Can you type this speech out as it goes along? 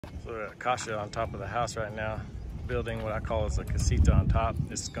So we're at Kasha on top of the house right now, building what I call is a casita on top.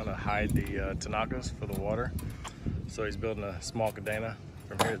 It's gonna hide the tinajas for the water. So he's building a small cadena.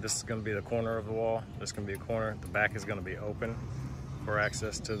 From here, this is gonna be the corner of the wall. This is gonna be a corner. The back is gonna be open for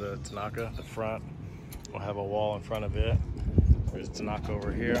access to the tinaja. The front will have a wall in front of it. There's tinaja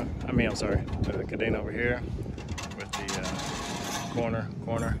over here. The cadena over here with the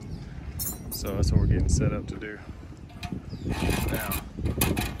corner. So that's what we're getting set up to do now.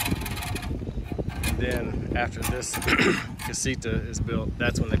 Then after this casita is built,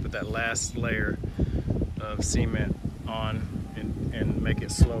 that's when they put that last layer of cement on and make it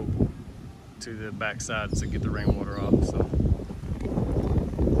slope to the back side to get the rainwater off. So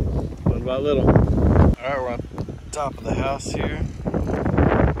little by little. All right, we're on top of the house here.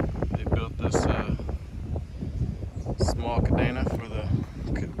 They built this small cadena for the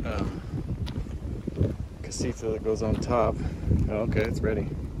casita that goes on top. Oh, okay, it's ready.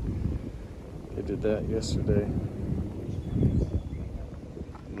 They did that yesterday.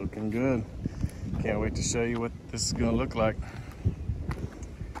 Looking good. Can't wait to show you what this is gonna look like.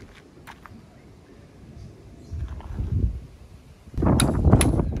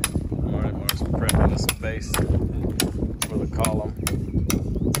 Alright, Mark's prepping this base for the column.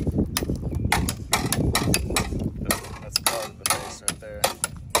 That's part of the base right there.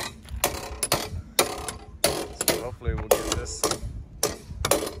 So hopefully we'll get this,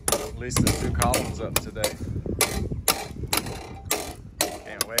 at least the 2 columns up today.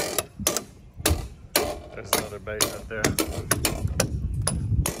 Can't wait. There's another bait right there.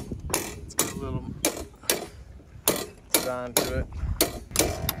 Let's get a little design to it.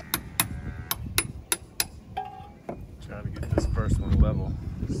 Trying to get this first one level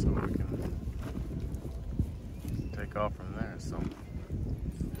so we can take off from there. So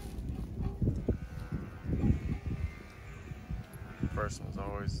the first one's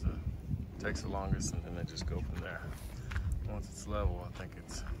always takes the longest, and then they just go from there. Once it's level, I think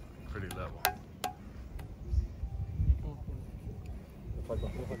it's pretty level.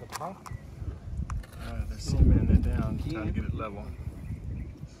 They're cementing it down, trying to get it level.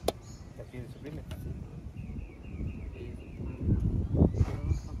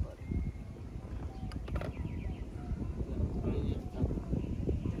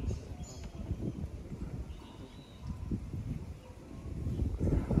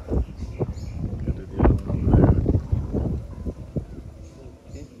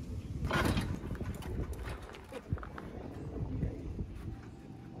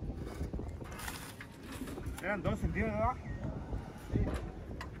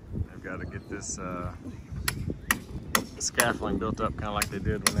 They've got to get this scaffolding built up kind of like they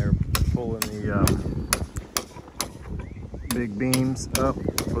did when they were pulling the big beams up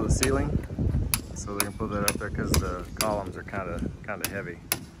for the ceiling. So they can put that up there because the columns are kind of heavy.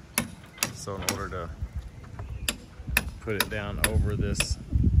 So in order to put it down over this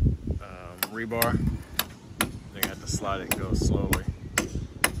rebar, they have to slide it and go slowly.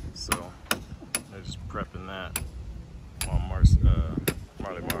 So they're just prepping that while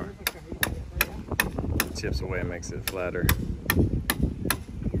Marley Mar chips away and makes it flatter. Alright,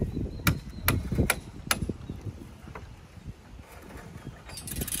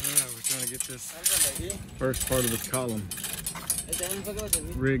 we're trying to get this first part of this column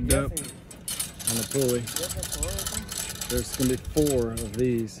rigged up on a pulley. There's going to be 4 of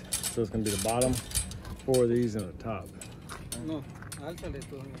these, so it's going to be the bottom, 4 of these, and the top. No,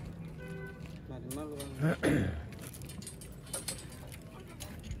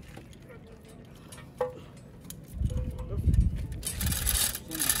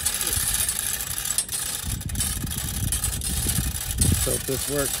 so if this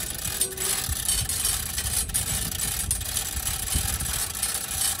works,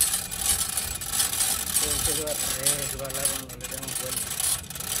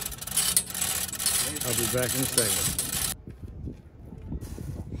 I'll be back in a second.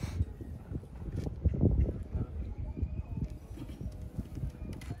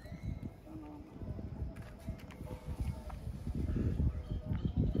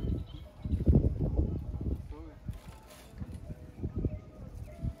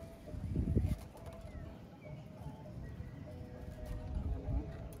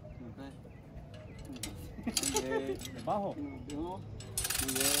 Debajo. No.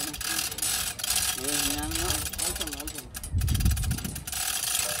 Muy bien. Bien, álzalo.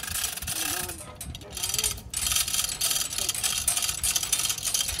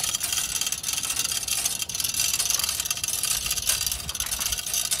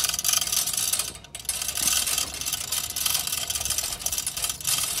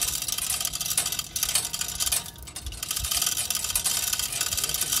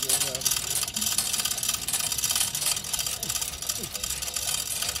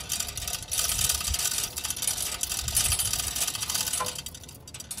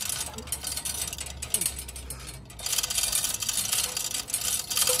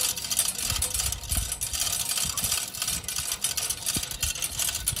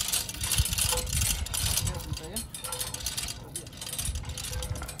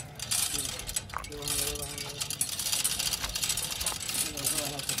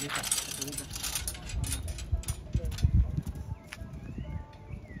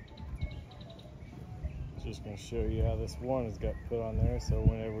 Just gonna show you how this one has got put on there. So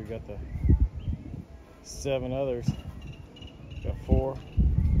whenever we got the 7 others, got 4, and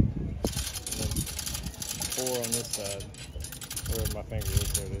then 4 on this side. Where my finger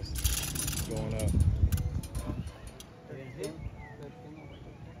is, there it is, going up.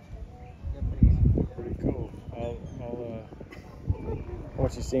 Pretty cool.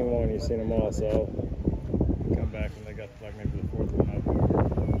 Once you've seen one, you've seen them all, so I'll come back when they got like maybe the 4th one up.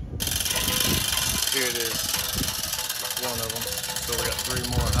 Here it is, just one of them. So we got 3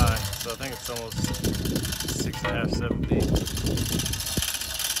 more high. So I think it's almost 6.5, 7 feet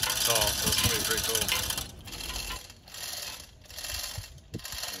tall. So it's gonna be pretty cool.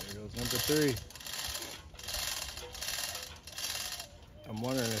 There goes number 3. I'm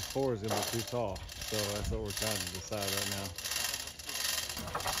wondering if 4 is gonna be too tall. So that's what we're trying to decide right now.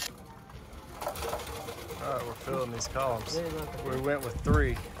 All right, we're filling these columns. We went with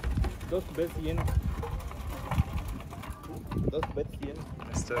 3. Dos beds llenos.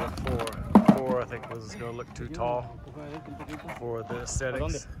 Instead of 4. 4 I think was going to look too tall for the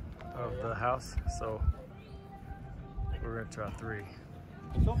aesthetics of the house. So we're going to try 3.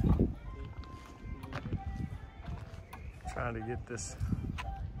 Trying to get this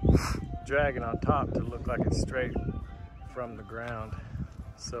dragon on top to look like it's straight from the ground.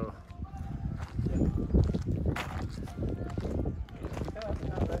 So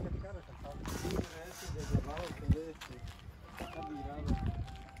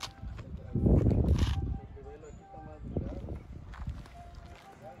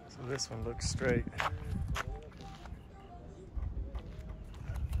this one looks straight.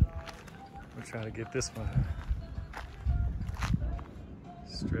 We're trying to get this one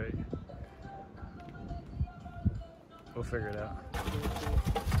straight. We'll figure it out.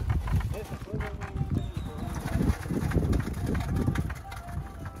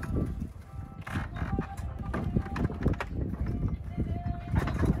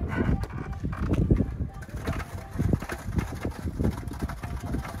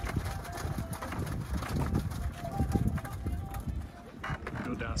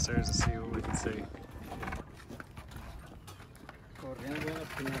 Go downstairs and see what we can see.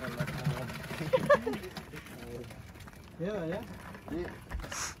 Yeah.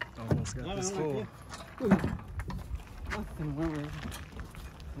 Almost got this full. I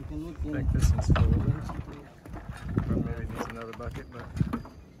think this one's full. Or maybe needs another bucket, but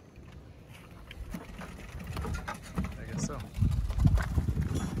I guess so.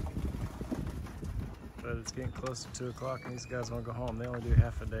 But it's getting close to 2 o'clock and these guys want to go home. They only do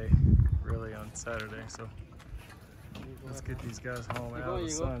half a day really on Saturday, so let's get these guys home out of the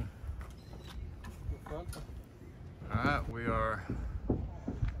sun. Alright, we are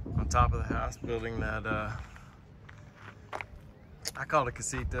on top of the house building that, I call it a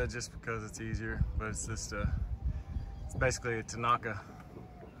casita just because it's easier, but it's just it's basically a Tanaka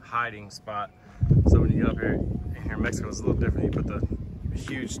hiding spot. So when you get up here in Mexico, it's a little different. You put the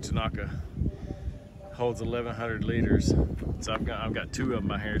huge Tanaka, holds 1,100 liters. So I've got 2 of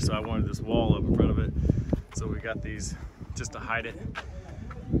them out here, so I wanted this wall up in front of it. So we got these just to hide it.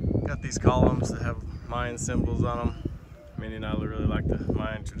 Got these columns that have Mayan symbols on them. Minnie and I really like the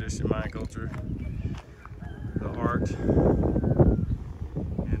Mayan tradition, Mayan culture, the art,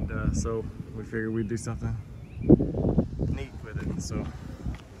 and so we figured we'd do something neat with it. So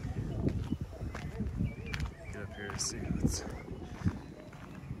get up here to see what's.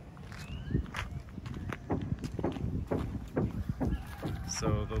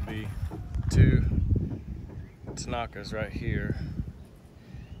 So there'll be 2 Tanakas right here.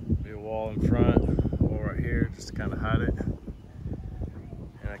 Be a wall in front, or right here, just to kind of hide it.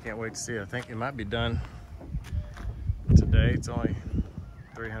 And I can't wait to see it. I think it might be done today. It's only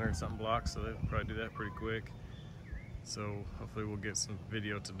 300 something blocks, so they'll probably do that pretty quick. So hopefully we'll get some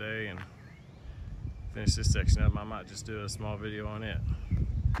video today and finish this section up. I might just do a small video on it.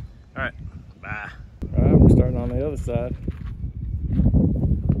 All right, bye. All right, we're starting on the other side.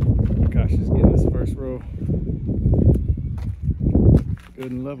 Gosh, just getting this first row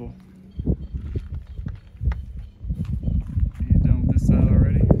good and level. He's done with this side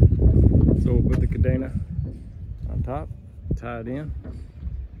already. So we'll put the cadena on top, tie it in,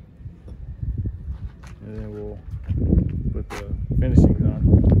 and then we'll put the finishings on.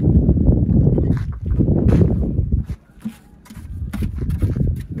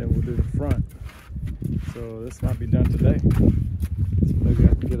 Then we'll do the front. So this might be done today. So maybe I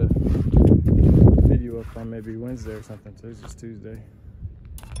can get a video up on maybe Wednesday or something. So it's just Tuesday.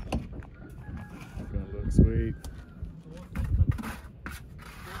 It's gonna look sweet.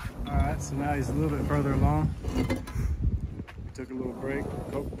 So now he's a little bit further along. We took a little break,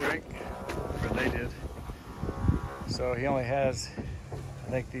 Coke break, or they did. So he only has, I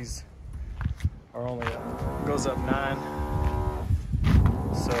think these are only, goes up 9.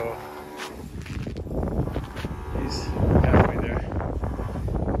 So he's halfway there.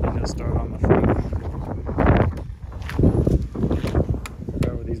 And he'll start on the front.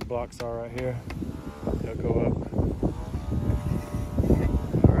 Right where these blocks are right here. He'll go up.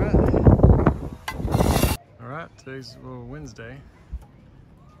 Alright, today's Wednesday.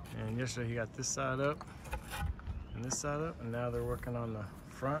 And yesterday he got this side up and this side up, and now they're working on the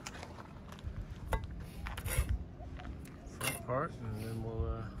front part, and then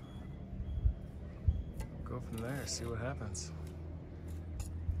we'll go from there and see what happens.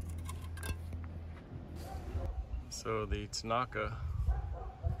 So the Tanaka,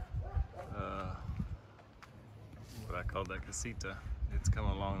 what I call that casita, it's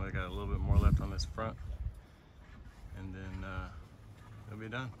coming along. They got a little bit more left on this front, and then it'll be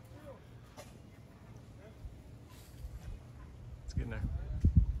done. It's getting there.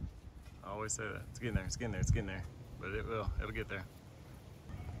 I always say that. It's getting there, it's getting there, it's getting there. But it'll get there.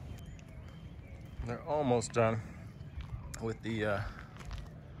 They're almost done with the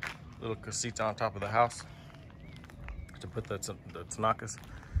little casita on top of the house to put the Tanakas.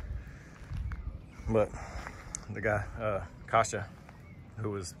 But the guy, Kasha, who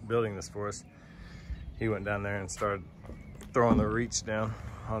was building this for us, he went down there and started throwing the reach down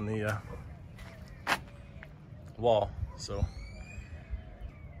on the wall. So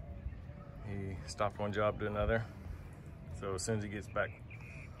he stopped one job to another. So as soon as he gets back,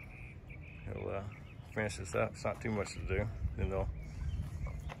 he'll finish this up. It's not too much to do. Then they'll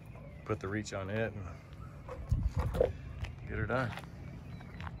put the reach on it and get her done.